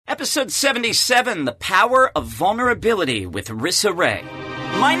Episode 77, The Power of Vulnerability with Rissa Ray.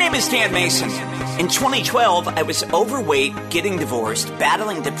 My name is Dan Mason. In 2012, I was overweight, getting divorced,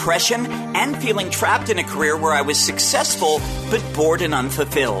 battling depression, and feeling trapped in a career where I was successful but bored and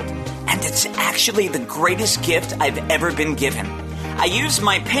unfulfilled. And it's actually the greatest gift I've ever been given. I used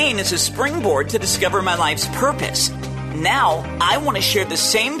my pain as a springboard to discover my life's purpose. Now, I want to share the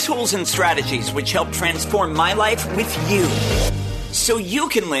same tools and strategies which help transform my life with you, so you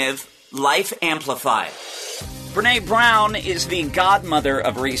can live Life Amplified. Brené Brown is the godmother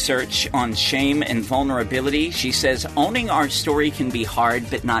of research on shame and vulnerability. She says owning our story can be hard,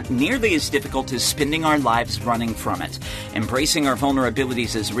 but not nearly as difficult as spending our lives running from it. Embracing our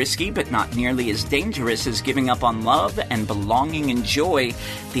vulnerabilities is risky, but not nearly as dangerous as giving up on love and belonging and joy,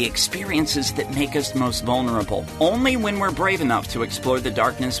 the experiences that make us most vulnerable. Only when we're brave enough to explore the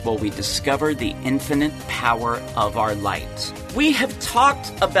darkness will we discover the infinite power of our light. We have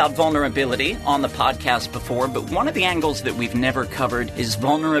talked about vulnerability on the podcast before, but one of the angles that we've never covered is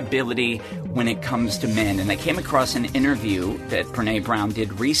vulnerability when it comes to men. And I came across an interview that Brené Brown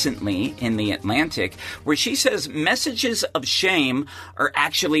did recently in The Atlantic, where she says messages of shame are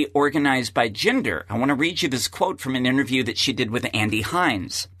actually organized by gender. I want to read you this quote from an interview that she did with Andy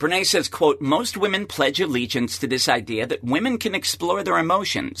Hines. Brené says, quote, "Most women pledge allegiance to this idea that women can explore their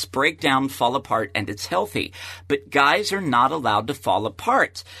emotions, break down, fall apart, and it's healthy. But guys are not allowed to fall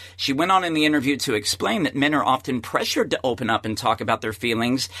apart." She went on in the interview to explain that men are often pressured to open up and talk about their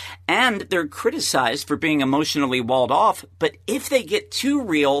feelings, and they're criticized for being emotionally walled off, but if they get too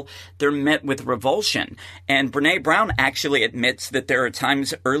real, they're met with revulsion. And Brené Brown actually admits that there are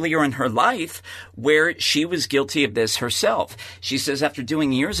times earlier in her life where she was guilty of this herself. She says after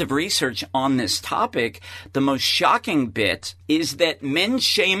doing years of research on this topic, the most shocking bit is that men's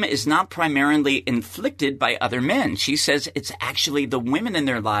shame is not primarily inflicted by other men. She says it's actually the women in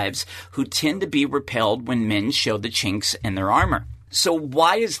their lives who tend to be repelled when men show the chinks in their armor. So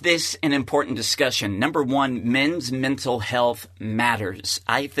why is this an important discussion? Number one, men's mental health matters.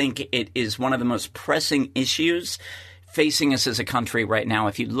 I think it is one of the most pressing issues facing us as a country right now.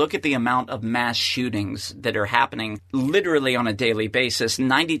 If you look at the amount of mass shootings that are happening literally on a daily basis,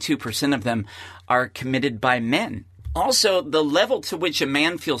 92% of them are committed by men. Also, the level to which a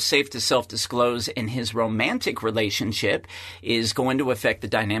man feels safe to self-disclose in his romantic relationship is going to affect the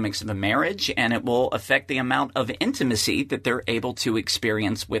dynamics of a marriage, and it will affect the amount of intimacy that they're able to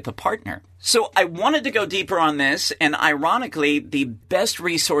experience with a partner. So I wanted to go deeper on this, and ironically, the best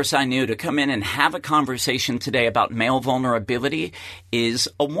resource I knew to come in and have a conversation today about male vulnerability is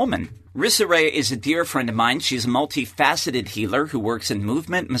a woman. Rissa Ray is a dear friend of mine. She's a multifaceted healer who works in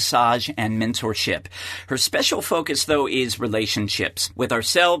movement, massage, and mentorship. Her special focus, though, is relationships with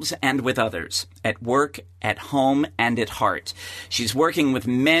ourselves and with others, at work, at home, and at heart. She's working with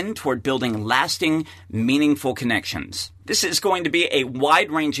men toward building lasting, meaningful connections. This is going to be a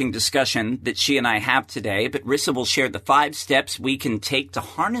wide-ranging discussion that she and I have today, but Rissa will share the 5 steps we can take to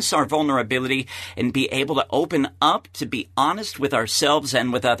harness our vulnerability and be able to open up to be honest with ourselves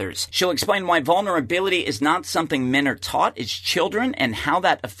and with others. She'll explain why vulnerability is not something men are taught as children and how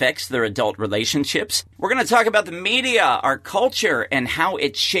that affects their adult relationships. We're going to talk about the media, our culture, and how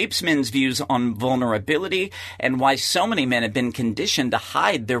it shapes men's views on vulnerability and why so many men have been conditioned to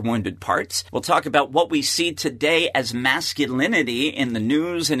hide their wounded parts. We'll talk about what we see today as masculinity in the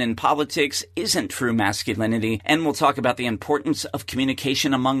news and in politics isn't true masculinity. And we'll talk about the importance of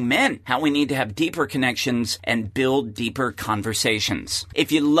communication among men, how we need to have deeper connections and build deeper conversations.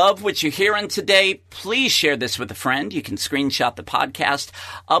 If you love what you're hearing today, please share this with a friend. You can screenshot the podcast,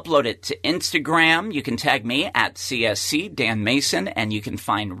 upload it to Instagram. You can tag me at CSC Dan Mason, and you can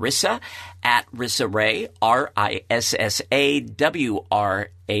find Rissa at Rissa Ray, RISSAWRAY.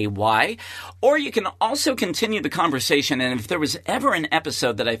 Or you can also continue the conversation, and if there was ever an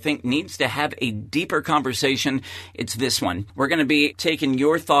episode that I think needs to have a deeper conversation, it's this one. We're going to be taking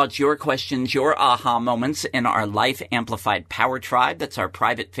your thoughts, your questions, your aha moments in our Life Amplified Power Tribe. That's our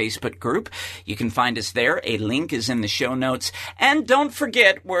private Facebook group. You can find us there. A link is in the show notes. And don't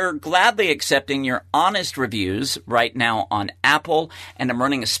forget, we're gladly accepting your honest reviews right now on Apple, and I'm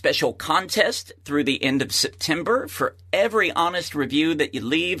running a special contest through the end of September. For every honest review that you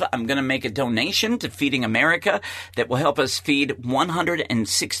leave, I'm going to make a donation to Feeding America that will help us feed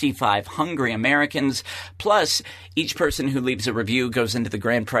 165 hungry Americans. Plus, each person who leaves a review goes into the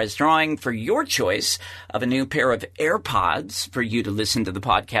grand prize drawing for your choice of a new pair of AirPods for you to listen to the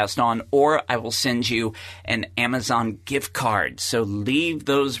podcast on, or I will send you an Amazon gift card. So leave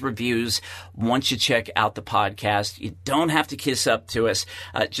those reviews once you check out the podcast. You don't have to kiss up to us.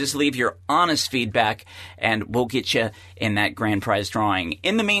 Just leave your honest feedback, and we'll get you in that grand prize drawing.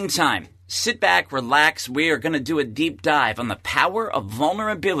 In the meantime, sit back, relax. We are going to do a deep dive on the power of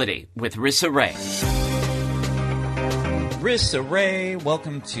vulnerability with Rissa Ray. Rissa Ray,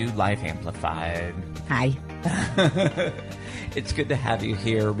 welcome to Life Amplified. Hi. It's good to have you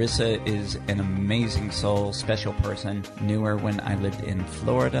here. Rissa is an amazing soul, special person. Knew her when I lived in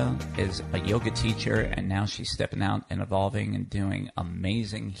Florida as a yoga teacher, and now she's stepping out and evolving and doing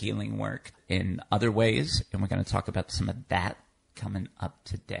amazing healing work in other ways. And we're going to talk about some of that coming up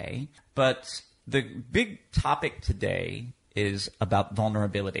today. But the big topic today is about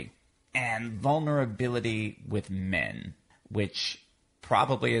vulnerability, and vulnerability with men, which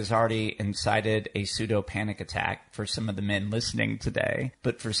probably has already incited a pseudo panic attack for some of the men listening today.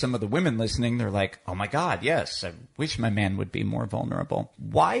 But for some of the women listening, they're like, oh my God, yes, I wish my man would be more vulnerable.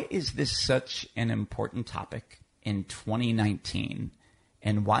 Why is this such an important topic in 2019?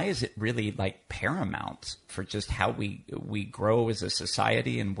 And why is it really like paramount for just how we grow as a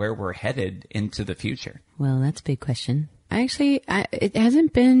society and where we're headed into the future? Well, that's a big question. It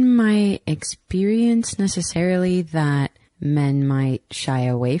hasn't been my experience necessarily that men might shy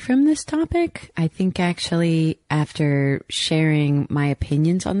away from this topic. I think actually after sharing my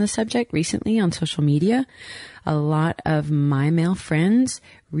opinions on the subject recently on social media, a lot of my male friends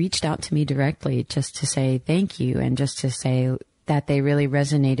reached out to me directly just to say thank you and just to say that they really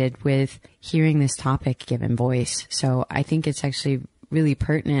resonated with hearing this topic given voice. So I think it's actually really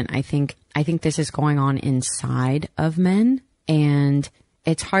pertinent. I think this is going on inside of men, and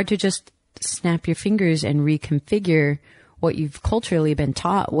it's hard to just snap your fingers and reconfigure what you've culturally been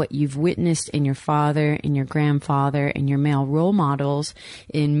taught, what you've witnessed in your father, in your grandfather, in your male role models,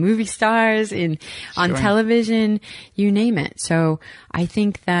 in movie stars, on television, you name it. So I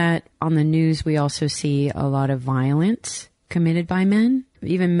think that on the news, we also see a lot of violence committed by men,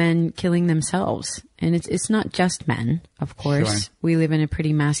 even men killing themselves. And it's not just men, of course. Sure. We live in a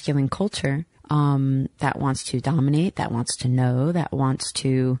pretty masculine culture, that wants to dominate, that wants to know, that wants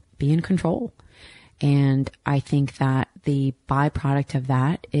to be in control. And I think that the byproduct of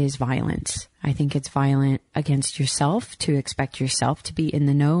that is violence. I think it's violent against yourself to expect yourself to be in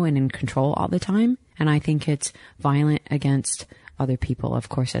the know and in control all the time. And I think it's violent against other people, of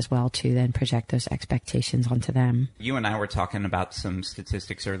course, as well, to then project those expectations onto them. You and I were talking about some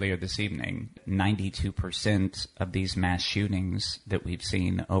statistics earlier this evening. 92% of these mass shootings that we've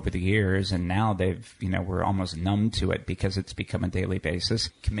seen over the years, and now we're almost numb to it because it's become a daily basis,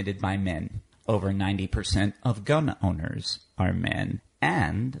 committed by men. Over 90% of gun owners are men.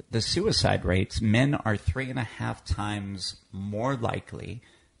 And the suicide rates, men are 3.5 times more likely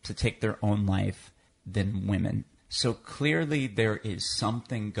to take their own life than women. So clearly there is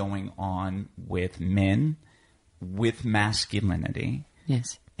something going on with men, with masculinity.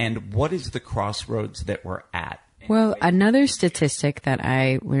 Yes. And what is the crossroads that we're at? Well, another statistic that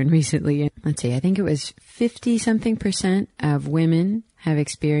I learned recently, I think it was 50-something% of women have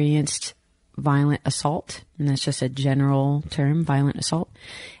experienced violent assault, and that's just a general term, violent assault,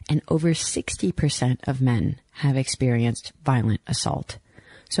 and over 60% of men have experienced violent assault.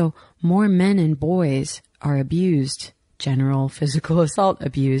 So more men and boys are abused, general physical assault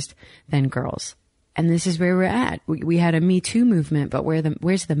abused, than girls. And this is where we're at. We had a Me Too movement, but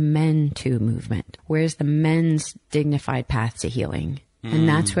where's the Men Too movement? Where's the men's dignified path to healing? And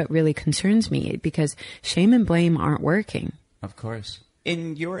that's what really concerns me, because shame and blame aren't working. Of course.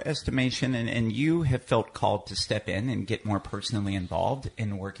 In your estimation, and you have felt called to step in and get more personally involved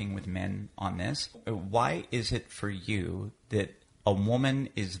in working with men on this, why is it for you that a woman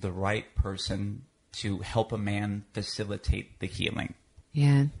is the right person to help a man facilitate the healing?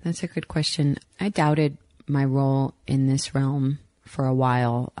 Yeah, that's a good question. I doubted my role in this realm for a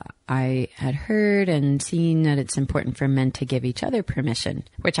while. I had heard and seen that it's important for men to give each other permission,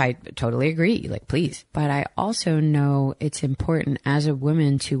 which I totally agree, please. But I also know it's important as a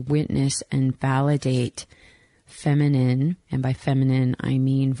woman to witness and validate feminine, and by feminine, I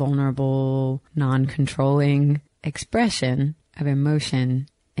mean vulnerable, non-controlling expression of emotion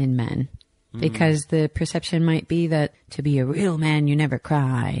in men. Because the perception might be that to be a real man, you never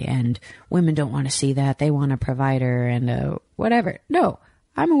cry, and women don't want to see that. They want a provider and whatever. No,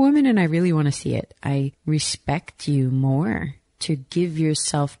 I'm a woman and I really want to see it. I respect you more to give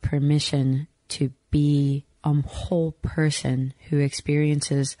yourself permission to be a whole person who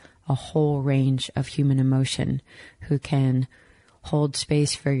experiences a whole range of human emotion, who can hold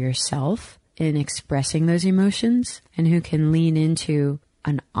space for yourself in expressing those emotions, and who can lean into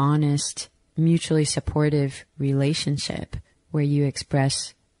an honest, mutually supportive relationship where you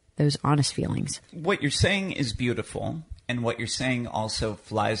express those honest feelings. What you're saying is beautiful, And what you're saying also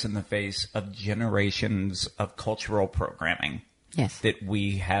flies in the face of generations of cultural programming. Yes. That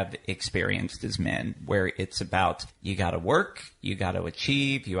we have experienced as men, where it's about you got to work, you got to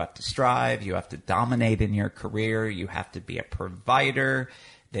achieve, you have to strive, you have to dominate in your career, you have to be a provider,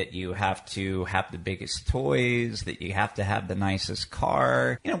 that you have to have the biggest toys, that you have to have the nicest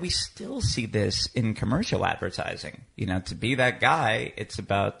car. You know, we still see this in commercial advertising. You know, to be that guy, it's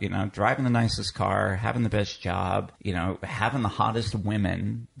about, you know, driving the nicest car, having the best job, you know, having the hottest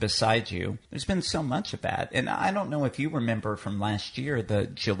women beside you. There's been so much of that. And I don't know if you remember from last year, the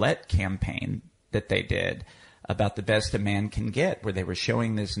Gillette campaign that they did about the best a man can get, where they were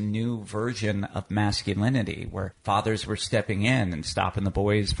showing this new version of masculinity, where fathers were stepping in and stopping the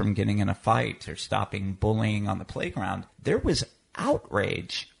boys from getting in a fight or stopping bullying on the playground. There was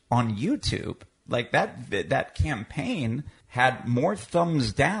outrage on YouTube. Like that campaign had more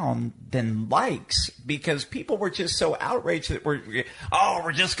thumbs down than likes because people were just so outraged that we're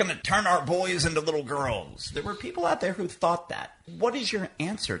just going to turn our boys into little girls. There were people out there who thought that. What is your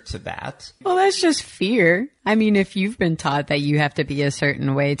answer to that? Well, that's just fear. I mean, if you've been taught that you have to be a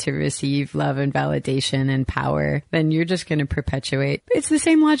certain way to receive love and validation and power, then you're just going to perpetuate. It's the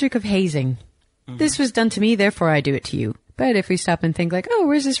same logic of hazing. Mm-hmm. This was done to me, therefore I do it to you. But if we stop and think like, oh,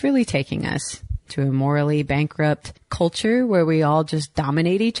 where's this really taking us? To a morally bankrupt culture where we all just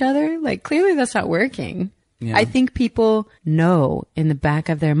dominate each other? Like, clearly that's not working. Yeah. I think people know in the back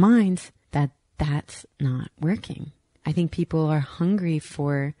of their minds that that's not working. I think people are hungry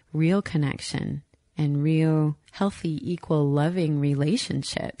for real connection and real healthy, equal, loving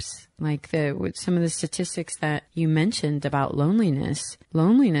relationships. Like some of the statistics that you mentioned about loneliness.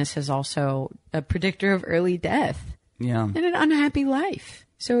 Loneliness is also a predictor of early death. Yeah. And an unhappy life.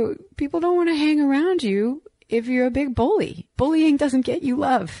 So people don't want to hang around you if you're a big bully. Bullying doesn't get you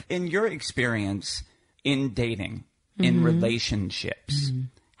love. In your experience in dating, in relationships,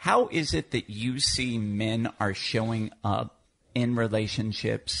 how is it that you see men are showing up in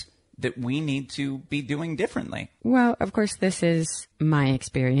relationships that we need to be doing differently? Well, of course, this is my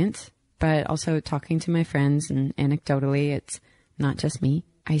experience, but also talking to my friends and anecdotally, it's not just me.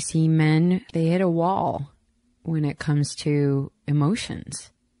 I see men, they hit a wall when it comes to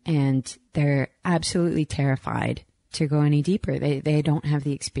emotions, and they're absolutely terrified to go any deeper. They don't have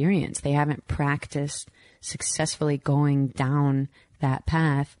the experience. They haven't practiced successfully going down that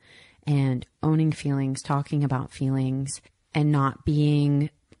path and owning feelings, talking about feelings, and not being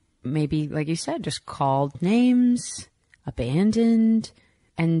maybe, like you said, just called names, abandoned.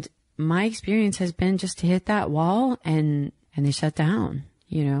 And my experience has been just to hit that wall and they shut down.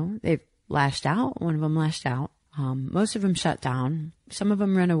 You know, they've lashed out. One of them lashed out. Most of them shut down. Some of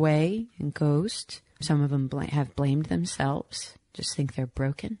them run away and ghost. Some of them have blamed themselves. Just think they're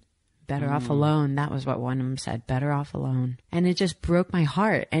broken. Better off alone. That was what one of them said. Better off alone. And it just broke my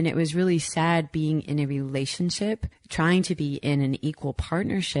heart. And it was really sad being in a relationship, trying to be in an equal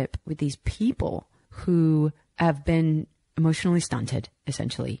partnership with these people who have been emotionally stunted,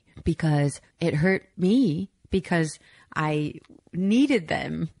 essentially, because it hurt me because I needed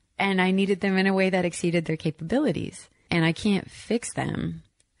them. And I needed them in a way that exceeded their capabilities. And I can't fix them.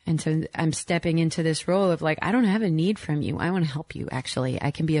 And so I'm stepping into this role of like, I don't have a need from you. I want to help you, actually.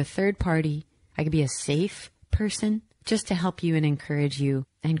 I can be a third party. I can be a safe person just to help you and encourage you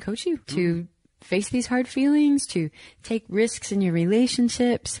and coach you to face these hard feelings, to take risks in your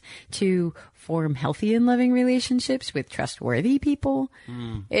relationships, to form healthy and loving relationships with trustworthy people.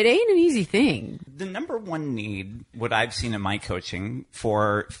 It ain't an easy thing. The number one need, what I've seen in my coaching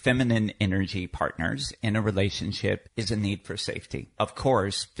for feminine energy partners in a relationship, is a need for safety. Of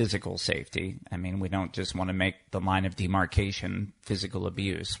course, physical safety. I mean, we don't just want to make the line of demarcation physical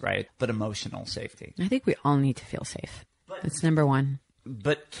abuse, right? But emotional safety. I think we all need to feel safe. That's number one.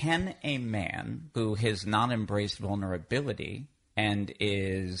 But can a man who has not embraced vulnerability and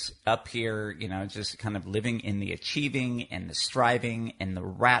is up here, you know, just kind of living in the achieving and the striving and the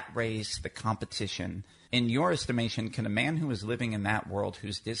rat race, the competition, in your estimation, can a man who is living in that world,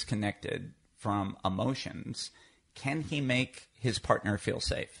 who's disconnected from emotions, can he make his partner feel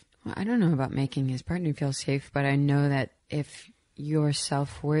safe? Well, I don't know about making his partner feel safe, but I know that if your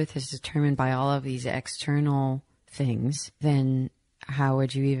self-worth is determined by all of these external things, then how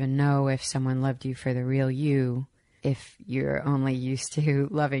would you even know if someone loved you for the real you if you're only used to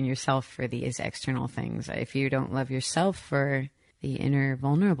loving yourself for these external things? If you don't love yourself for the inner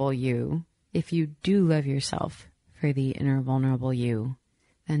vulnerable you, if you do love yourself for the inner vulnerable you,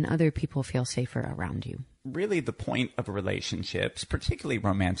 then other people feel safer around you. Really, the point of relationships, particularly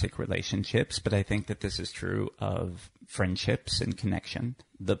romantic relationships, but I think that this is true of friendships and connection.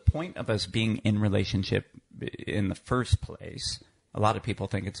 The point of us being in relationship in the first place. A lot of people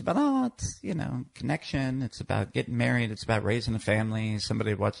think it's about, connection. It's about getting married. It's about raising a family,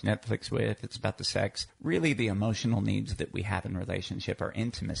 somebody to watch Netflix with. It's about the sex. Really, the emotional needs that we have in relationship are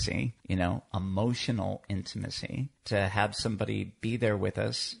intimacy, emotional intimacy, to have somebody be there with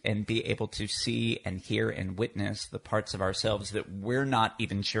us and be able to see and hear and witness the parts of ourselves that we're not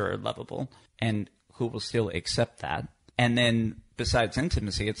even sure are lovable, and who will still accept that. And then besides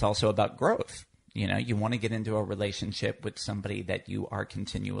intimacy, it's also about growth. You want to get into a relationship with somebody that you are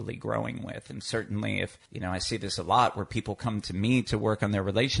continually growing with. And certainly if, I see this a lot where people come to me to work on their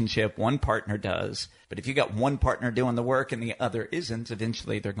relationship, one partner does. But if you got one partner doing the work and the other isn't,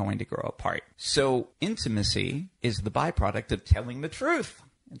 eventually they're going to grow apart. So intimacy is the byproduct of telling the truth.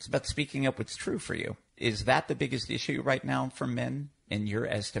 It's about speaking up what's true for you. Is that the biggest issue right now for men, in your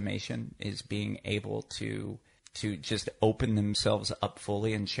estimation, is being able to just open themselves up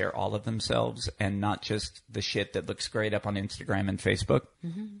fully and share all of themselves, and not just the shit that looks great up on Instagram and Facebook?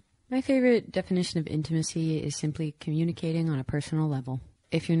 Mm-hmm. My favorite definition of intimacy is simply communicating on a personal level.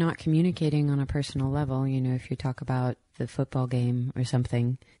 If you're not communicating on a personal level, if you talk about the football game or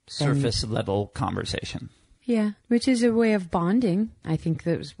something. Surface level conversation. Yeah, which is a way of bonding. I think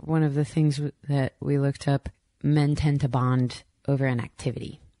that was one of the things that we looked up. Men tend to bond over an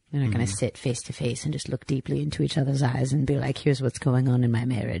activity. They're not going to sit face to face and just look deeply into each other's eyes and be like, here's what's going on in my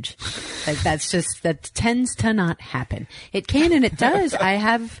marriage. That tends to not happen. It can and it does. I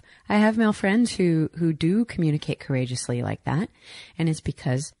have male friends who do communicate courageously like that. And it's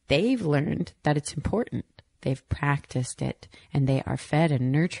because they've learned that it's important. They've practiced it and they are fed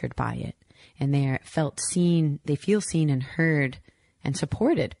and nurtured by it. And they feel seen and heard and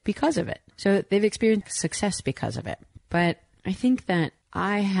supported because of it. So they've experienced success because of it. But I think that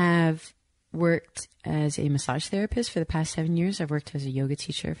I have worked as a massage therapist for the past 7 years. I've worked as a yoga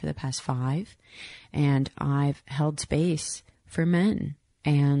teacher for the past 5. And I've held space for men.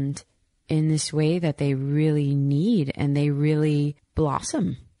 And in this way that they really need and they really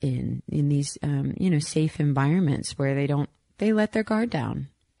blossom in these, safe environments where they let their guard down.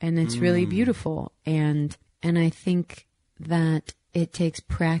 And it's really beautiful. And I think that it takes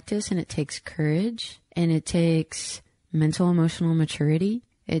practice and it takes courage and it takes mental, emotional maturity.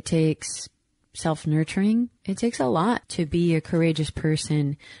 It takes self-nurturing. It takes a lot to be a courageous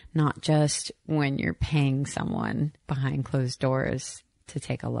person, not just when you're paying someone behind closed doors to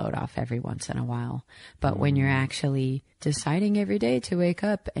take a load off every once in a while, but when you're actually deciding every day to wake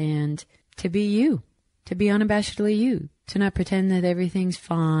up and to be you, to be unabashedly you, to not pretend that everything's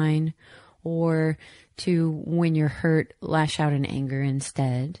fine, or to, when you're hurt, lash out in anger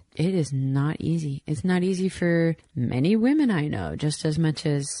instead. It is not easy. It's not easy for many women I know, just as much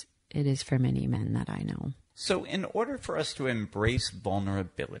as it is for many men that I know. So in order for us to embrace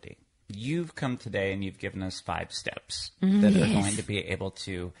vulnerability, you've come today and you've given us 5 steps that are going to be able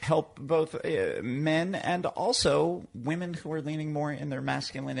to help both men and also women who are leaning more in their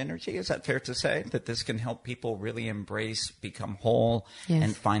masculine energy. Is that fair to say that this can help people really embrace, become whole,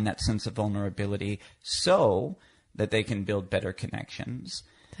 and find that sense of vulnerability so that they can build better connections?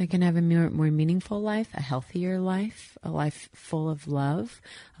 They can have a more meaningful life, a healthier life, a life full of love,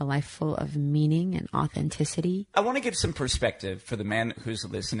 a life full of meaning and authenticity. I want to give some perspective for the man who's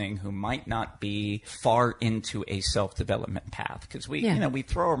listening who might not be far into a self-development path. Because we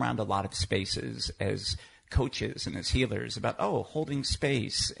throw around a lot of spaces as coaches and as healers about, holding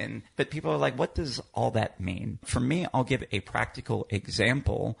space. But people are like, what does all that mean? For me, I'll give a practical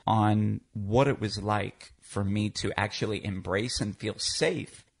example on what it was like for me to actually embrace and feel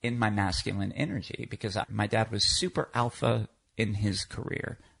safe in my masculine energy, because my dad was super alpha in his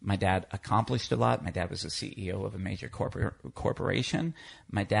career. My dad accomplished a lot. My dad was the CEO of a major corporation.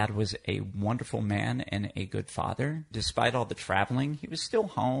 My dad was a wonderful man and a good father. Despite all the traveling, he was still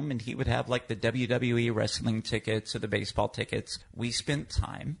home, and he would have like the WWE wrestling tickets or the baseball tickets. We spent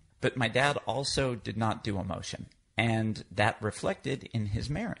time, but my dad also did not do emotion. And that reflected in his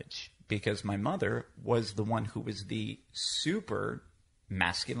marriage, because my mother was the one who was the super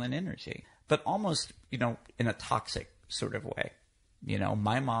masculine energy, but almost, in a toxic sort of way.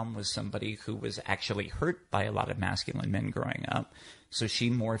 My mom was somebody who was actually hurt by a lot of masculine men growing up. So she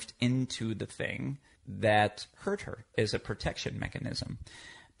morphed into the thing that hurt her as a protection mechanism.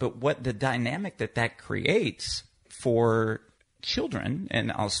 But what the dynamic that creates for children, and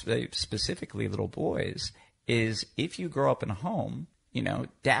I'll say specifically little boys, is if you grow up in a home,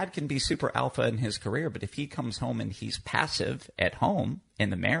 dad can be super alpha in his career, but if he comes home and he's passive at home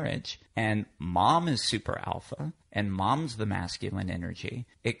in the marriage, and mom is super alpha and mom's the masculine energy,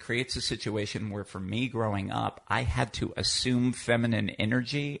 it creates a situation where for me growing up, I had to assume feminine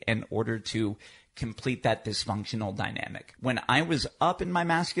energy in order to complete that dysfunctional dynamic. When I was up in my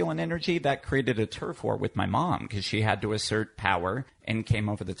masculine energy, that created a turf war with my mom because she had to assert power and came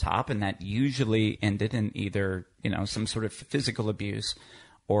over the top. And that usually ended in either, some sort of physical abuse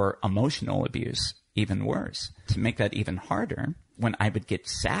or emotional abuse, even worse. To make that even harder, when I would get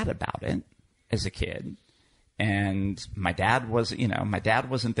sad about it as a kid, and my dad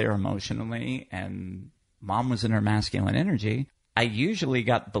wasn't there emotionally, and mom was in her masculine energy, I usually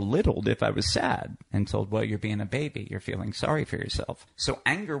got belittled if I was sad and told, well, you're being a baby. You're feeling sorry for yourself. So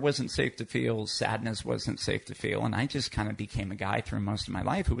anger wasn't safe to feel. Sadness wasn't safe to feel. And I just kind of became a guy through most of my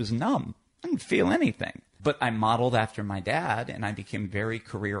life who was numb. I didn't feel anything. But I modeled after my dad, and I became very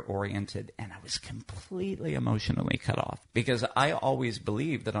career-oriented, and I was completely emotionally cut off. Because I always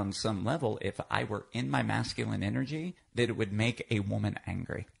believed that on some level, if I were in my masculine energy, that it would make a woman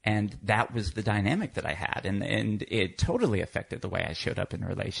angry. And that was the dynamic that I had. And it totally affected the way I showed up in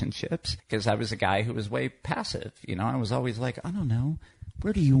relationships, because I was a guy who was way passive. I was always like, I don't know.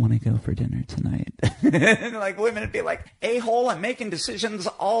 Where do you want to go for dinner tonight? And like women would be like, a-hole, I'm making decisions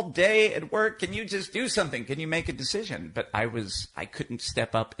all day at work. Can you just do something? Can you make a decision? But I couldn't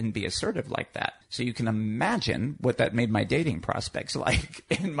step up and be assertive like that. So you can imagine what that made my dating prospects like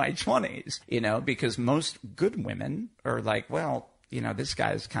in my 20s, because most good women are like, well, this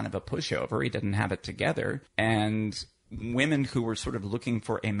guy's kind of a pushover. He doesn't have it together. And women who were sort of looking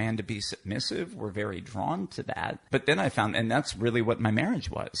for a man to be submissive were very drawn to that. But then I found, and that's really what my marriage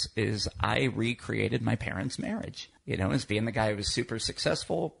was, is I recreated my parents' marriage, as being the guy who was super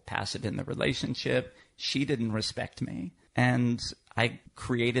successful, passive in the relationship. She didn't respect me. And I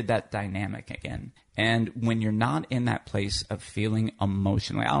created that dynamic again. And when you're not in that place of feeling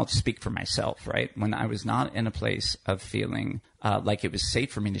emotionally, I'll speak for myself, right? When I was not in a place of feeling like it was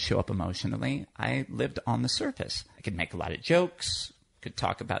safe for me to show up emotionally, I lived on the surface. I could make a lot of jokes, could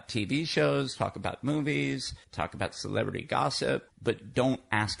talk about TV shows, talk about movies, talk about celebrity gossip, but don't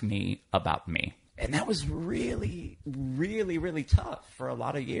ask me about me. And that was really, really, really tough for a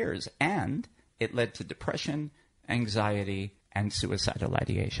lot of years. And it led to depression, anxiety, and suicidal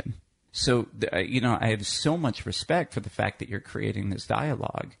ideation. So, I have so much respect for the fact that you're creating this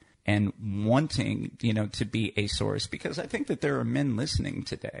dialogue and wanting, to be a source, because I think that there are men listening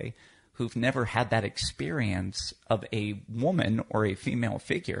today who've never had that experience of a woman or a female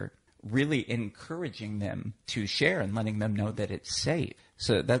figure really encouraging them to share and letting them know that it's safe.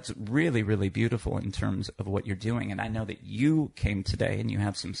 So that's really, really beautiful in terms of what you're doing. And I know that you came today and you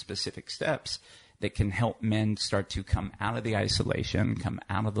have some specific steps that can help men start to come out of the isolation, come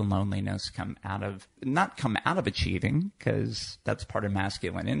out of the loneliness, not come out of achieving, because that's part of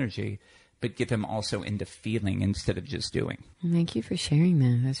masculine energy, but get them also into feeling instead of just doing. Thank you for sharing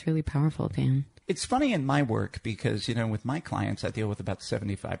that. That's really powerful, Dan. It's funny in my work because, with my clients, I deal with about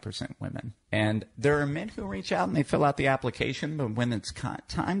 75% women. And there are men who reach out and they fill out the application, but when it's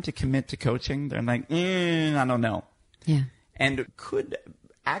time to commit to coaching, they're like, I don't know. Yeah. And it could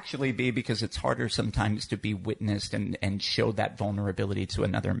actually be because it's harder sometimes to be witnessed and show that vulnerability to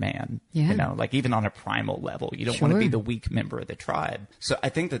another man. Yeah. Like even on a primal level, you don't Sure. want to be the weak member of the tribe. So I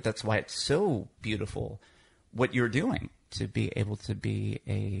think that that's why it's so beautiful what you're doing, to be able to be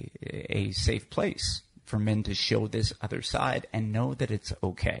a safe place for men to show this other side and know that it's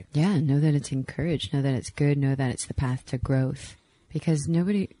okay. Yeah, know that it's encouraged, know that it's good, know that it's the path to growth. Because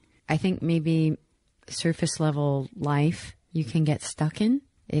I think maybe surface level life you can get stuck in.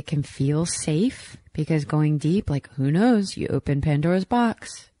 It can feel safe because going deep, like who knows, you open Pandora's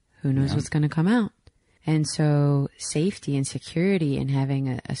box, who knows what's going to come out. And so safety and security and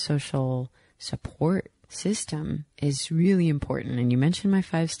having a social support system is really important. And you mentioned my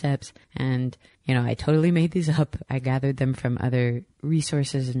 5 steps, and I totally made these up. I gathered them from other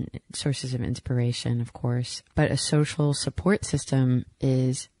resources and sources of inspiration, of course. But a social support system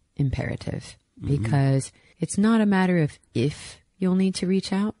is imperative because it's not a matter of if you'll need to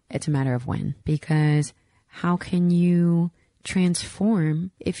reach out. It's a matter of when, because how can you transform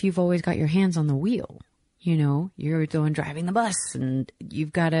if you've always got your hands on the wheel? You're the one driving the bus and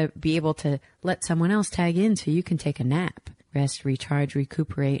you've got to be able to let someone else tag in so you can take a nap, rest, recharge,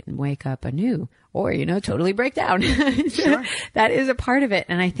 recuperate, and wake up anew, or, totally break down. Sure. That is a part of it.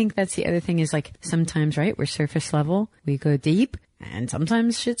 And I think that's the other thing is like sometimes, right, we're surface level, we go deep, and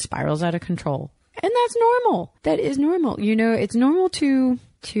sometimes shit spirals out of control. And that's normal. That is normal. It's normal to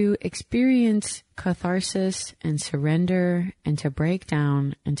experience catharsis and surrender and to break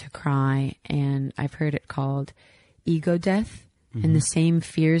down and to cry. And I've heard it called ego death. And the same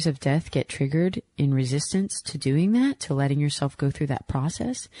fears of death get triggered in resistance to doing that, to letting yourself go through that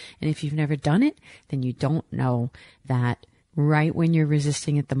process. And if you've never done it, then you don't know that right when you're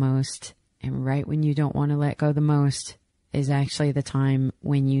resisting it the most And right when you don't want to let go the most is actually the time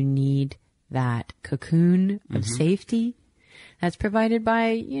when you need that cocoon of safety that's provided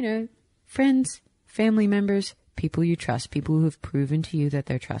by, friends, family members, people you trust, people who have proven to you that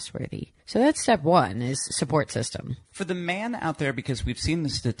they're trustworthy. So that's step one, is support system. For the man out there, because we've seen the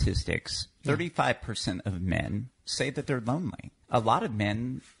statistics, 35% of men say that they're lonely. A lot of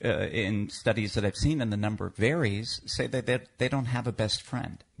men, in studies that I've seen, and the number varies, say that they don't have a best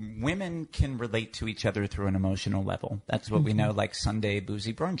friend. Women can relate to each other through an emotional level. That's what we know, like Sunday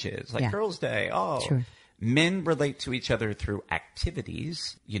boozy brunches, like Girls' Day. Oh, sure. Men relate to each other through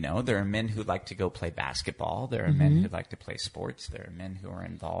activities. There are men who like to go play basketball. There are men who like to play sports. There are men who are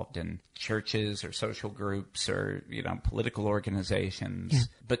involved in churches or social groups or, political organizations. Yeah.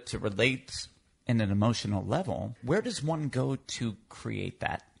 But to relate in an emotional level, where does one go to create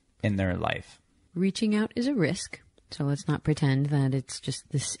that in their life? Reaching out is a risk. So let's not pretend that it's just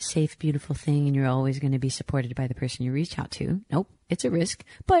this safe, beautiful thing and you're always going to be supported by the person you reach out to. Nope, it's a risk.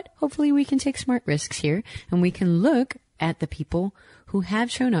 But hopefully we can take smart risks here and we can look at the people who have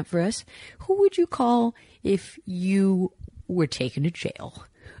shown up for us. Who would you call if you were taken to jail?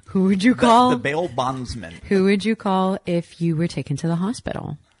 Who would you call? The bail bondsman. Who would you call if you were taken to the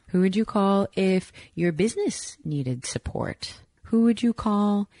hospital? Who would you call if your business needed support? Who would you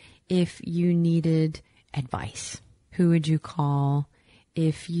call if you needed advice? Who would you call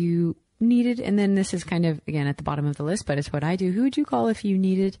if you needed, and then this is kind of, again, at the bottom of the list, but it's what I do. Who would you call if you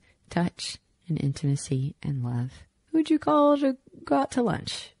needed touch and intimacy and love? Who would you call to go out to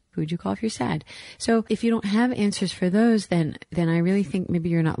lunch? Who would you call if you're sad? So if you don't have answers for those, then I really think maybe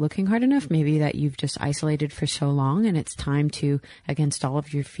you're not looking hard enough. Maybe that you've just isolated for so long and it's time to, against all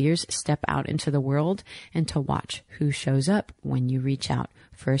of your fears, step out into the world and to watch who shows up when you reach out.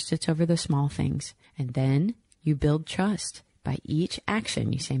 First, it's over the small things, and then you build trust by each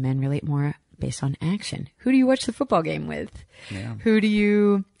action. You say men relate more based on action. Who do you watch the football game with? Yeah. Who do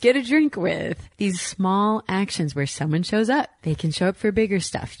you get a drink with? These small actions where someone shows up. They can show up for bigger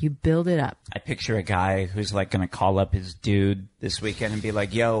stuff. You build it up. I picture a guy who's like going to call up his dude this weekend and be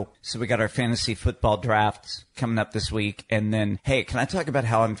like, yo, so we got our fantasy football drafts coming up this week. And then, hey, can I talk about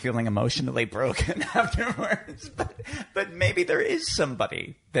how I'm feeling emotionally broken afterwards? But maybe there is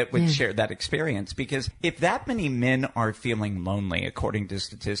somebody that would share that experience, because if that many men are feeling lonely, according to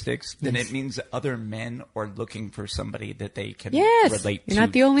statistics, then it means other men are looking for somebody that they can relate to. You're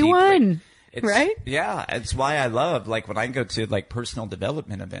not the only one. Right? Yeah. It's why I love, like, when I go to, like, personal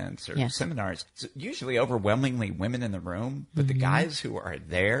development events or seminars, it's usually overwhelmingly women in the room, but the guys who are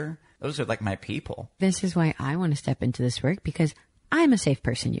there, those are, like, my people. This is why I want to step into this work, because I'm a safe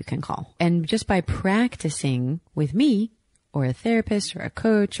person you can call. And just by practicing with me or a therapist or a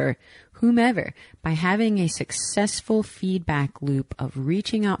coach or whomever, by having a successful feedback loop of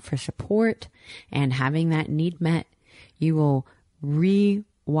reaching out for support and having that need met, you will rewire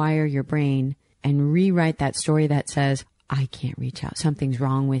your brain and rewrite that story that says, I can't reach out. Something's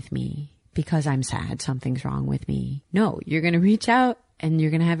wrong with me because I'm sad. Something's wrong with me. No, you're going to reach out and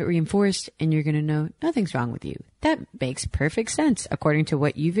you're going to have it reinforced and you're going to know nothing's wrong with you. That makes perfect sense according to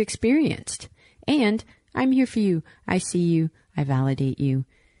what you've experienced. And I'm here for you. I see you. I validate you.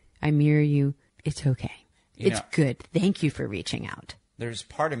 I mirror you. It's okay. It's good. Thank you for reaching out. There's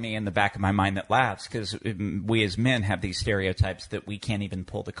part of me in the back of my mind that laughs because we as men have these stereotypes that we can't even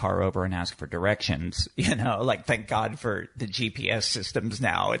pull the car over and ask for directions. Like, thank God for the GPS systems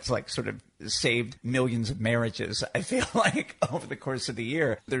now. It's like sort of saved millions of marriages, I feel like, over the course of the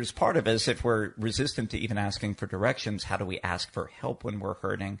year. There's part of us, if we're resistant to even asking for directions, how do we ask for help when we're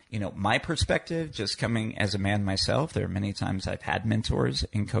hurting? My perspective, just coming as a man myself, there are many times I've had mentors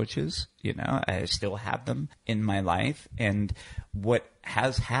and coaches. I still have them in my life. And what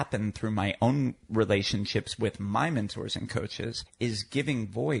has happened through my own relationships with my mentors and coaches is giving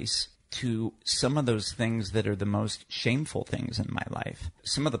voice to some of those things that are the most shameful things in my life.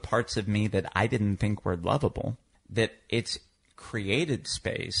 Some of the parts of me that I didn't think were lovable, that it's created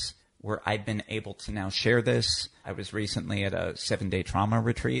space where I've been able to now share this. I was recently at a 7-day trauma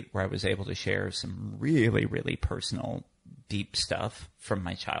retreat where I was able to share some really, really personal, deep stuff from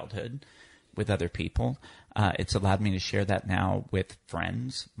my childhood with other people. It's allowed me to share that now with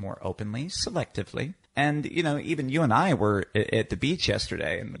friends more openly, selectively. And, even you and I were at the beach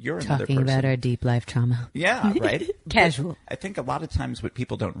yesterday, and you're another person. Talking about our deep life trauma. Yeah, right? Casual. But I think a lot of times what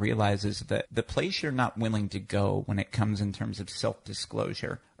people don't realize is that the place you're not willing to go when it comes in terms of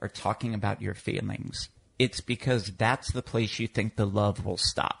self-disclosure or talking about your feelings, it's because that's the place you think the love will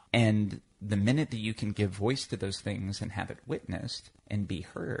stop. And the minute that you can give voice to those things and have it witnessed and be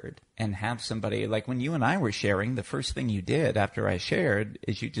heard and have somebody, like when you and I were sharing, the first thing you did after I shared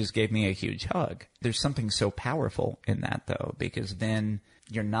is you just gave me a huge hug. There's something so powerful in that, though, because then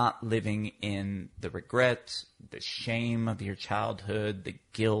you're not living in the regret, the shame of your childhood, the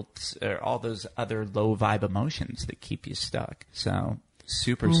guilt, or all those other low vibe emotions that keep you stuck. So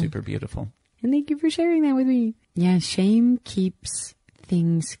super, super beautiful. And thank you for sharing that with me. Yeah, shame keeps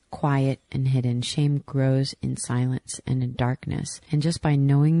things quiet and hidden. Shame grows in silence and in darkness. And just by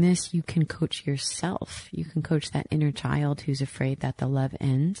knowing this, you can coach yourself. You can coach that inner child who's afraid that the love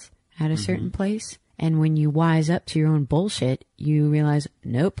ends at a certain place. And when you wise up to your own bullshit, you realize,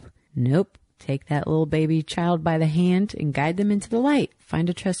 nope. Take that little baby child by the hand and guide them into the light. Find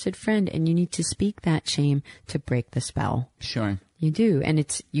a trusted friend, and you need to speak that shame to break the spell. Sure. You do. And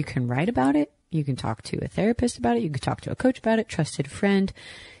you can write about it. You can talk to a therapist about it. You can talk to a coach about it, trusted friend.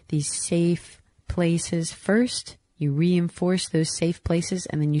 These safe places first. You reinforce those safe places,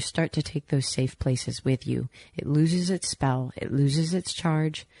 and then you start to take those safe places with you. It loses its spell. It loses its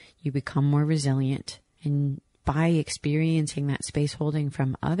charge. You become more resilient. And by experiencing that space holding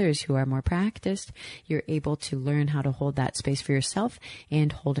from others who are more practiced, you're able to learn how to hold that space for yourself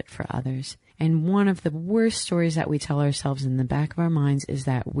and hold it for others. And one of the worst stories that we tell ourselves in the back of our minds is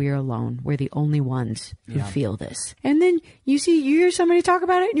that we're alone. We're the only ones who feel this. And then you hear somebody talk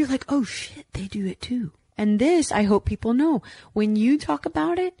about it and you're like, oh shit, they do it too. And this, I hope people know, when you talk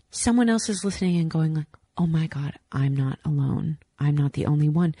about it, someone else is listening and going like, oh my God, I'm not alone. I'm not the only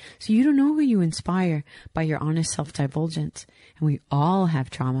one. So you don't know who you inspire by your honest self-divulgence. And we all have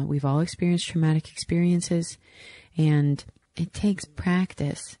trauma. We've all experienced traumatic experiences, and it takes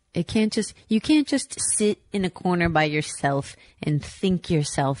practice. You can't just sit in a corner by yourself and think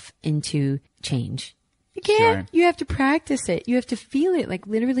yourself into change. You can't. Sure. You have to practice it. You have to feel it, like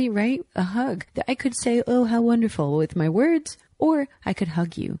literally, right? A hug. I could say, oh, how wonderful with my words, or I could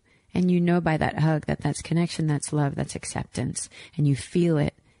hug you. And you know by that hug that that's connection, that's love, that's acceptance. And you feel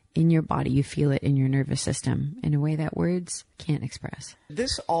it in your body. You feel it in your nervous system in a way that words can't express.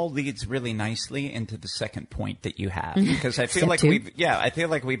 This all leads really nicely into the second point that you have, because I feel like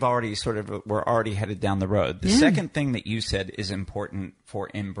we've already we're already headed down the road. The second thing that you said is important for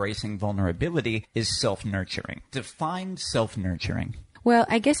embracing vulnerability is self-nurturing. Define self-nurturing. Well,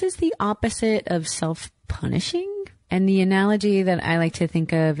 I guess it's the opposite of self-punishing. And the analogy that I like to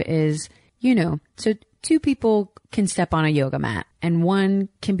think of is, so two people can step on a yoga mat, and one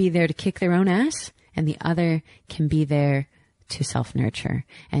can be there to kick their own ass, and the other can be there to self-nurture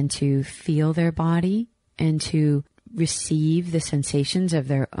and to feel their body and to receive the sensations of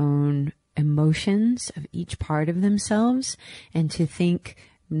their own emotions of each part of themselves, and to think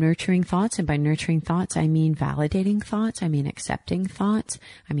nurturing thoughts. And by nurturing thoughts, I mean validating thoughts. I mean accepting thoughts.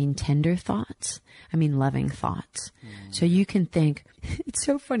 I mean tender thoughts. I mean loving thoughts. So you can think, it's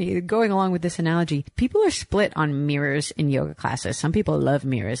so funny, going along with this analogy, people are split on mirrors in yoga classes. Some people love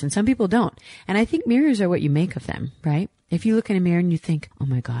mirrors and some people don't. And I think mirrors are what you make of them, right? If you look in a mirror and you think, oh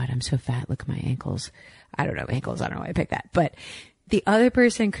my God, I'm so fat. Look at my ankles. I don't know why I picked that. But the other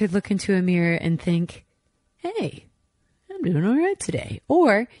person could look into a mirror and think, hey, I'm doing all right today.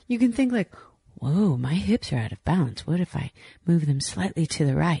 Or you can think like, whoa, my hips are out of balance. What if I move them slightly to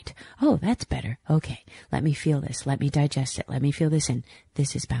the right? Oh, that's better. Okay, let me feel this. Let me digest it. Let me feel this. And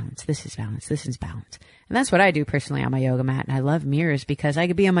this is balance. This is balance. This is balance. And that's what I do personally on my yoga mat. And I love mirrors because I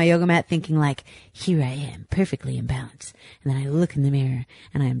could be on my yoga mat thinking like, here I am, perfectly in balance. And then I look in the mirror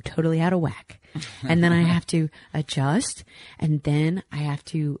and I am totally out of whack. And then I have to adjust, and then I have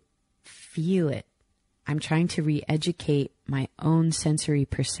to feel it. I'm trying to re-educate my own sensory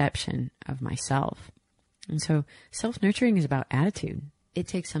perception of myself. And so self-nurturing is about attitude. It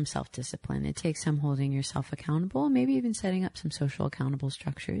takes some self-discipline. It takes some holding yourself accountable, maybe even setting up some social accountable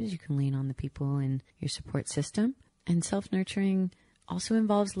structures. You can lean on the people in your support system. And self-nurturing also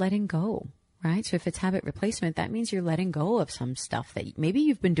involves letting go, right? So if it's habit replacement, that means you're letting go of some stuff that maybe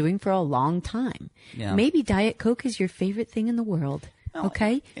you've been doing for a long time. Yeah. Maybe Diet Coke is your favorite thing in the world.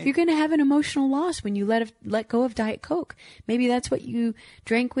 Okay. You're going to have an emotional loss when you let go of Diet Coke. Maybe that's what you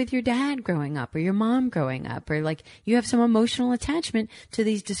drank with your dad growing up or your mom growing up, or like you have some emotional attachment to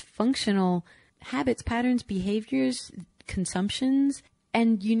these dysfunctional habits, patterns, behaviors, consumptions,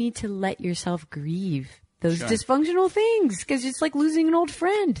 and you need to let yourself grieve those dysfunctional things, because it's like losing an old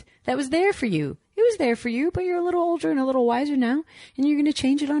friend that was there for you. It was there for you, but you're a little older and a little wiser now, and you're going to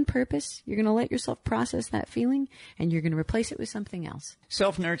change it on purpose. You're going to let yourself process that feeling, and you're going to replace it with something else.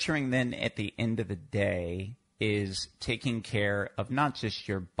 Self-nurturing then at the end of the day is taking care of not just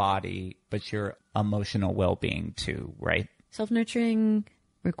your body, but your emotional well-being too, right? Self-nurturing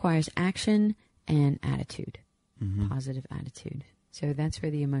requires action and attitude, positive attitude. So that's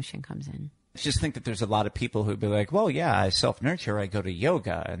where the emotion comes in. I just think that there's a lot of people who'd be like, well, yeah, I self-nurture, I go to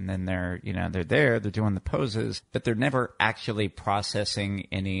yoga, and then they're doing the poses, but they're never actually processing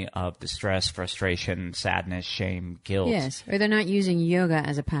any of the stress, frustration, sadness, shame, guilt. Yes, or they're not using yoga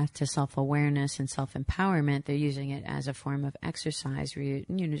as a path to self-awareness and self-empowerment. They're using it as a form of exercise,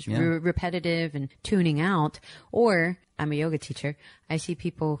 repetitive and tuning out. Or, I'm a yoga teacher, I see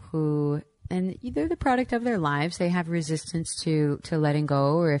people who... and they're the product of their lives. They have resistance to letting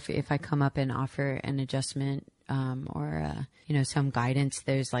go, or if I come up and offer an adjustment or some guidance,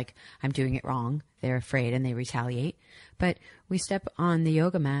 there's like, I'm doing it wrong. They're afraid and they retaliate. But we step on the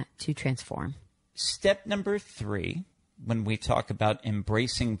yoga mat to transform. Step number 3, when we talk about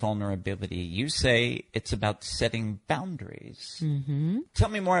embracing vulnerability, you say it's about setting boundaries. Mm-hmm. Tell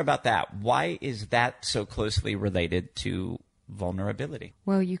me more about that. Why is that so closely related to vulnerability?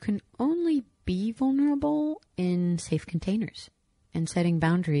 Well, you can only be vulnerable in safe containers. And setting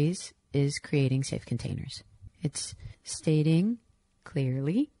boundaries is creating safe containers. It's stating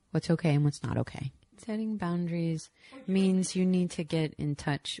clearly what's okay and what's not okay. Setting boundaries means you need to get in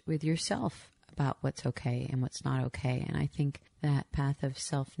touch with yourself about what's okay and what's not okay. And I think that path of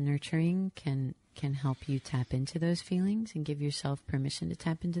self-nurturing can help you tap into those feelings and give yourself permission to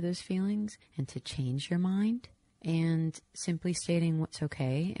tap into those feelings and to change your mind. And simply stating what's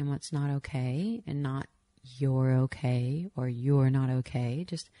okay and what's not okay, and not you're okay or you're not okay,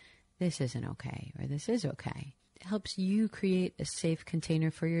 just this isn't okay or this is okay. It helps you create a safe container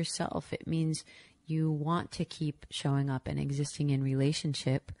for yourself. It means you want to keep showing up and existing in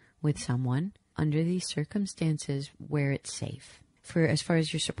relationship with someone under these circumstances where it's safe. For as far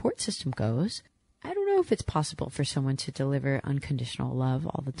as your support system goes, I don't know if it's possible for someone to deliver unconditional love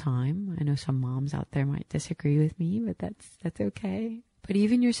all the time. I know some moms out there might disagree with me, but that's okay. But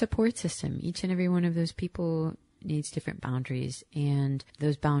even your support system, each and every one of those people needs different boundaries, and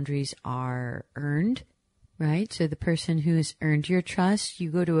those boundaries are earned, right? So the person who has earned your trust,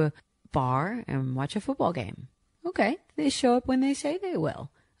 you go to a bar and watch a football game. Okay, they show up when they say they will.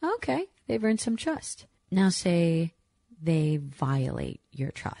 Okay, they've earned some trust. Now say they violate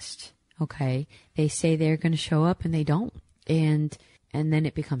your trust. Okay, they say they're going to show up and they don't. And then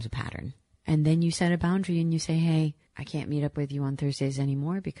it becomes a pattern. And then you set a boundary and you say, hey, I can't meet up with you on Thursdays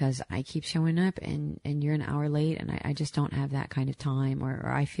anymore because I keep showing up and you're an hour late and I just don't have that kind of time,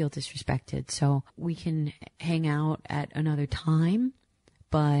 or I feel disrespected. So we can hang out at another time,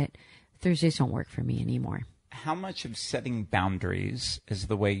 but Thursdays don't work for me anymore. How much of setting boundaries is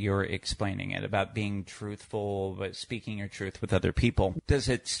the way you're explaining it, about being truthful, but speaking your truth with other people? Does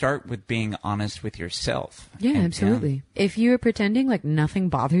it start with being honest with yourself? Yeah, absolutely. If you're pretending like nothing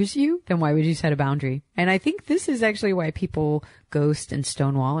bothers you, then why would you set a boundary? And I think this is actually why people ghost and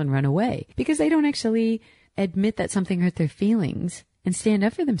stonewall and run away, because they don't actually admit that something hurt their feelings and stand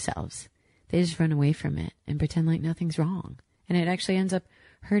up for themselves. They just run away from it and pretend like nothing's wrong. And it actually ends up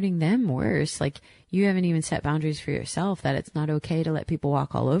hurting them worse. Like, you haven't even set boundaries for yourself, that it's not okay to let people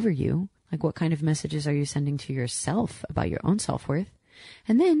walk all over you. Like, what kind of messages are you sending to yourself about your own self-worth?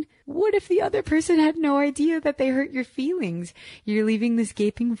 And then, what if the other person had no idea that they hurt your feelings? You're leaving this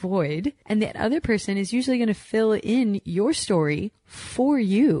gaping void, and that other person is usually going to fill in your story for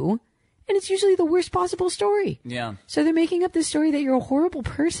you, and it's usually the worst possible story. Yeah. So they're making up this story that you're a horrible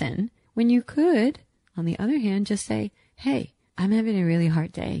person, when you could, on the other hand, just say, hey, I'm having a really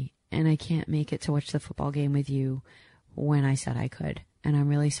hard day and I can't make it to watch the football game with you when I said I could. And I'm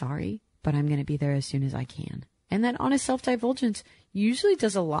really sorry, but I'm going to be there as soon as I can. And that honest self-divulgence usually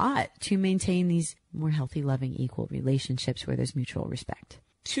does a lot to maintain these more healthy, loving, equal relationships where there's mutual respect.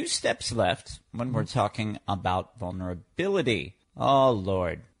 2 steps left when we're talking about vulnerability. Oh,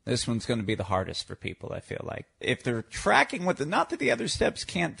 Lord. This one's going to be the hardest for people, I feel like. If they're tracking with it, not that the other steps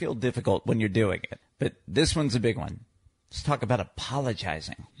can't feel difficult when you're doing it, but this one's a big one. Let's talk about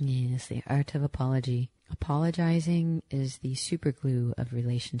apologizing. Yes, the art of apology. Apologizing is the superglue of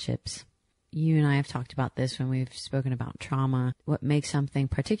relationships. You and I have talked about this when we've spoken about trauma. What makes something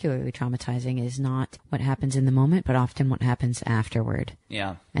particularly traumatizing is not what happens in the moment, but often what happens afterward.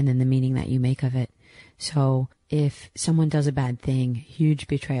 Yeah. And then the meaning that you make of it. So if someone does a bad thing, huge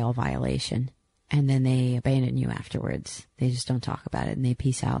betrayal violation, and then they abandon you afterwards, they just don't talk about it and they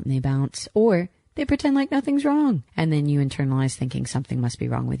peace out and they bounce, or they pretend like nothing's wrong. And then you internalize thinking something must be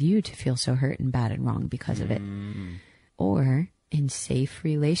wrong with you to feel so hurt and bad and wrong because of it. Or in safe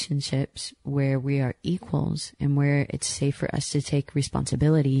relationships where we are equals and where it's safe for us to take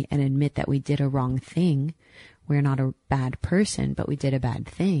responsibility and admit that we did a wrong thing. We're not a bad person, but we did a bad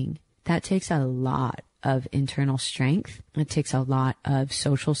thing. That takes a lot of internal strength. It takes a lot of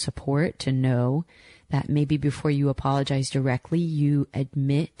social support to know that maybe before you apologize directly, you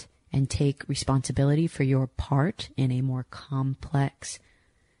admit and take responsibility for your part in a more complex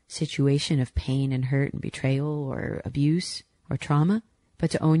situation of pain and hurt and betrayal or abuse or trauma.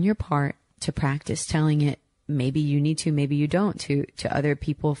 But to own your part, to practice telling it, maybe you need to, maybe you don't, to other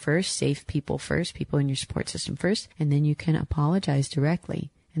people first, safe people first, people in your support system first, and then you can apologize directly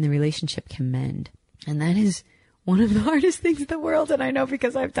and the relationship can mend. And that is one of the hardest things in the world, and I know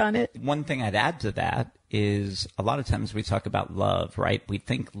because I've done it. One thing I'd add to that is a lot of times we talk about love, right? We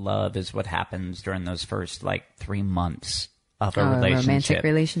think love is what happens during those first 3 months of a relationship. Romantic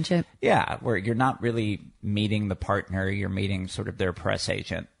relationship? Yeah, where you're not really meeting the partner, you're meeting sort of their press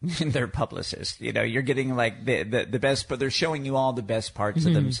agent, their publicist. You're getting the best, but they're showing you all the best parts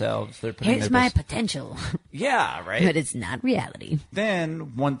of themselves. They're putting Here's my potential. Yeah, right. But it's not reality.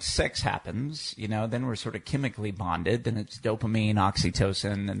 Then once sex happens, then we're sort of chemically bonded. Then it's dopamine,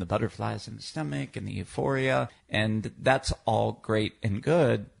 oxytocin, and the butterflies in the stomach and the euphoria. And that's all great and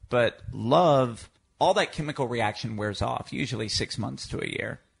good. But love, all that chemical reaction wears off, usually 6 months to a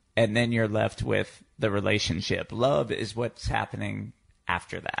year. And then you're left with the relationship. Love is what's happening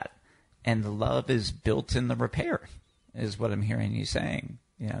after that. And the love is built in the repair, is what I'm hearing you saying.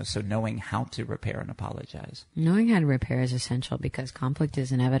 So knowing how to repair and apologize. Knowing how to repair is essential because conflict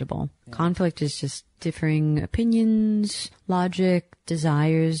is inevitable. Yeah. Conflict is just differing opinions, logic,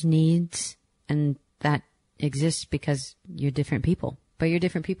 desires, needs, and that exists because you're different people. But you're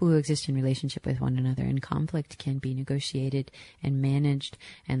different people who exist in relationship with one another, and conflict can be negotiated and managed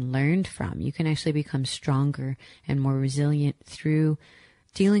and learned from. You can actually become stronger and more resilient through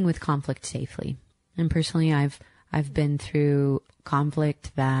dealing with conflict safely. And personally, I've been through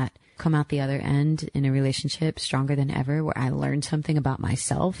conflict that come out the other end in a relationship stronger than ever, where I learned something about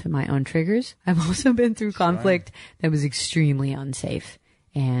myself and my own triggers. I've also been through conflict that was extremely unsafe,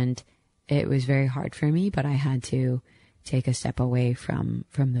 and it was very hard for me, but I had to take a step away from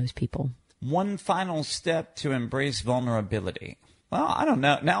those people. One final step to embrace vulnerability. Well, I don't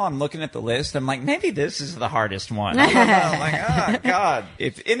know. Now I'm looking at the list. I'm like, maybe this is the hardest one. I don't know. I'm like, oh, God.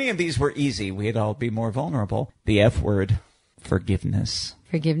 If any of these were easy, we'd all be more vulnerable. The F word, forgiveness.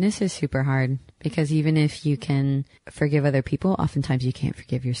 Forgiveness is super hard because even if you can forgive other people, oftentimes you can't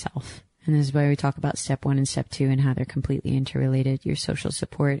forgive yourself. And this is why we talk about step 1 and step 2 and how they're completely interrelated. Your social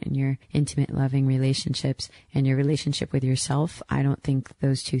support and your intimate, loving relationships and your relationship with yourself. I don't think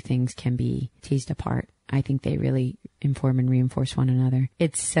those two things can be teased apart. I think they really inform and reinforce one another.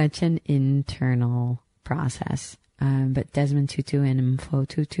 It's such an internal process. But Desmond Tutu and Mfo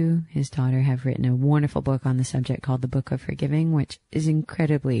Tutu, his daughter, have written a wonderful book on the subject called The Book of Forgiving, which is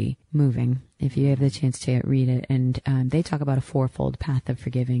incredibly moving if you have the chance to read it. And they talk about a 4-fold path of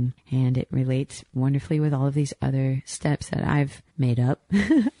forgiving, and it relates wonderfully with all of these other steps that I've made up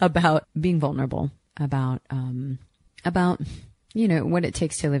about being vulnerable, about what it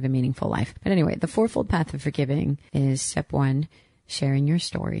takes to live a meaningful life. But anyway, the 4-fold path of forgiving is step 1, sharing your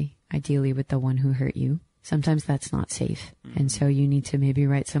story, ideally with the one who hurt you. Sometimes that's not safe. And so you need to maybe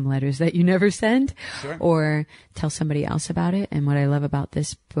write some letters that you never send or tell somebody else about it. And what I love about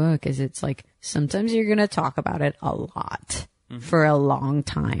this book is it's like sometimes you're going to talk about it a lot for a long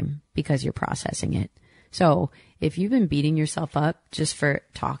time because you're processing it. So if you've been beating yourself up just for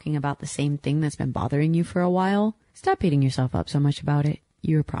talking about the same thing that's been bothering you for a while, stop beating yourself up so much about it.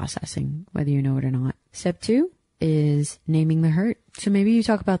 You're processing, whether you know it or not. Step 2 is naming the hurt. So maybe you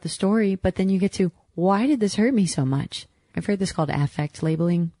talk about the story, but then you get to, why did this hurt me so much? I've heard this called affect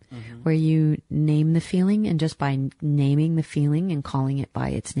labeling, where you name the feeling, and just by naming the feeling and calling it by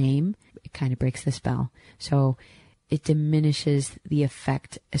its name, it kind of breaks the spell. So it diminishes the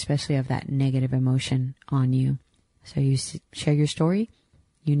effect, especially of that negative emotion on you. So you share your story,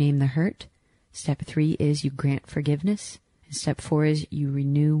 you name the hurt. Step 3 is you grant forgiveness. And step 4 is you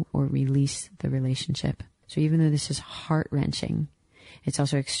renew or release the relationship. So even though this is heart-wrenching, it's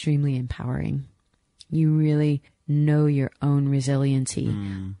also extremely empowering. You really know your own resiliency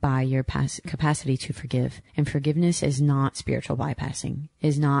by your capacity to forgive. And forgiveness is not spiritual bypassing,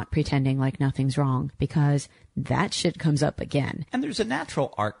 is not pretending like nothing's wrong, because that shit comes up again. And there's a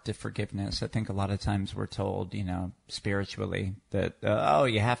natural arc to forgiveness. I think a lot of times we're told, spiritually that,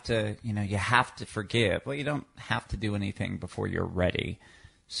 you have to forgive. Well, you don't have to do anything before you're ready.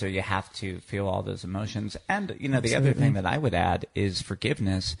 So you have to feel all those emotions. And, the other thing that I would add is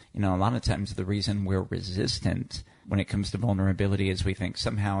forgiveness. A lot of times the reason we're resistant when it comes to vulnerability is we think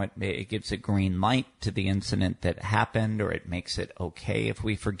somehow it gives a green light to the incident that happened, or it makes it okay if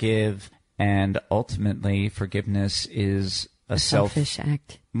we forgive. And ultimately, forgiveness is a selfish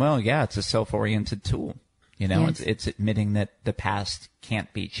act. Well, yeah, it's a self-oriented tool. You know, Yes. it's admitting that the past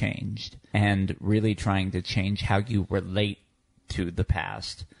can't be changed and really trying to change how you relate to the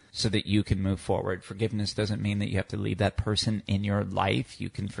past so that you can move forward. Forgiveness doesn't mean that you have to leave that person in your life. You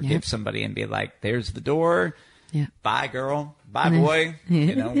can forgive somebody and be like, there's the door. Yeah. Bye, girl. Bye, boy.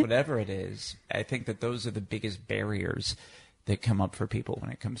 You know, whatever it is. I think that those are the biggest barriers that come up for people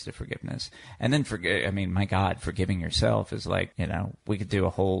when it comes to forgiveness. And then, my God, forgiving yourself is like, you know, we could do a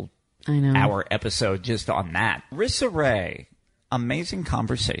whole hour episode just on that. Rissa Rae, amazing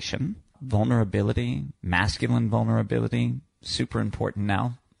conversation. Vulnerability, masculine vulnerability, super important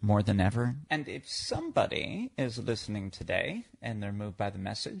now, more than ever. And if somebody is listening today and they're moved by the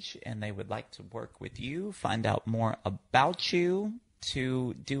message and they would like to work with you, find out more about you,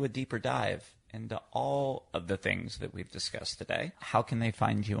 to do a deeper dive into all of the things that we've discussed today, how can they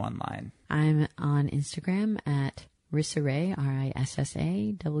find you online? I'm on Instagram at Rissa Rae,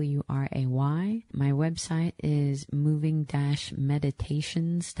 RISSAWRAY. My website is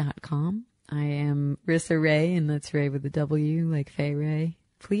moving-meditations.com. I am Rissa Rae, and that's Rae with a W, like Faye Ray.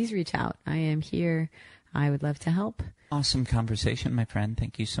 Please reach out. I am here. I would love to help. Awesome conversation, my friend.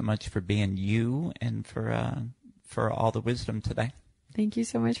 Thank you so much for being you and for all the wisdom today. Thank you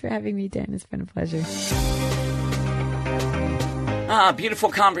so much for having me, Dan. It's been a pleasure. Beautiful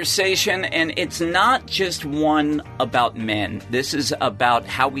conversation, and it's not just one about men. This is about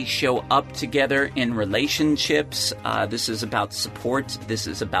how we show up together in relationships. This is about support. This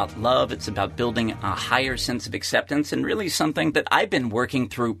is about love. It's about building a higher sense of acceptance, and really something that I've been working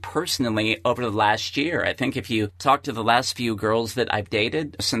through personally over the last year. I think if you talk to the last few girls that I've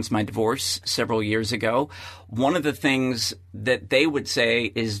dated since my divorce several years ago, one of the things that they would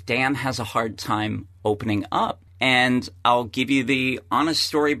say is Dan has a hard time opening up. And I'll give you the honest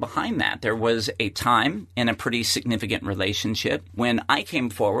story behind that. There was a time in a pretty significant relationship when I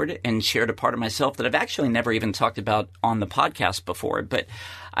came forward and shared a part of myself that I've actually never even talked about on the podcast before. But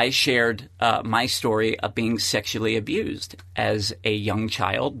I shared my story of being sexually abused as a young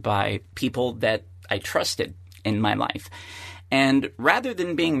child by people that I trusted in my life. And rather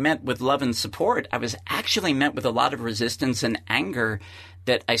than being met with love and support, I was actually met with a lot of resistance and anger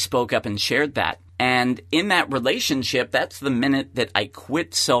that I spoke up and shared that. And in that relationship, that's the minute that I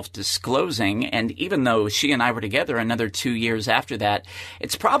quit self-disclosing. And even though she and I were together another 2 years after that,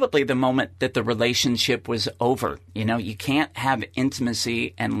 it's probably the moment that the relationship was over. You know, you can't have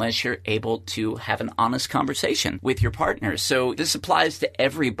intimacy unless you're able to have an honest conversation with your partner. So this applies to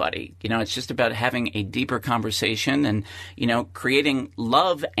everybody. You know, it's just about having a deeper conversation and, you know, creating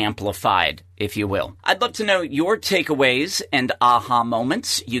love amplified, if you will. I'd love to know your takeaways and aha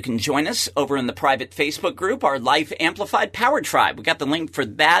moments. You can join us over in the private Facebook group, our Life Amplified Power Tribe. We got the link for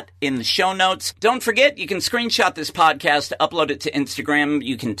that in the show notes. Don't forget, you can screenshot this podcast, upload it to Instagram.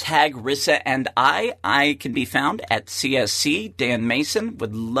 You can tag Rissa and I. I can be found at CSC Dan Mason.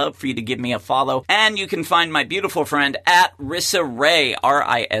 Would love for you to give me a follow. And you can find my beautiful friend at Rissa Rae,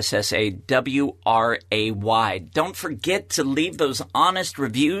 RISSAWRAY. Don't forget to leave those honest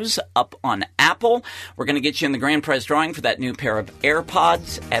reviews up on Apple. We're going to get you in the grand prize drawing for that new pair of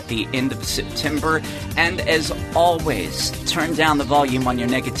AirPods at the end of September. And as always, turn down the volume on your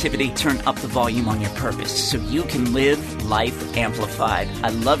negativity, turn up the volume on your purpose so you can live life amplified. I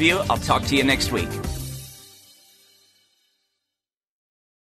love you. I'll talk to you next week.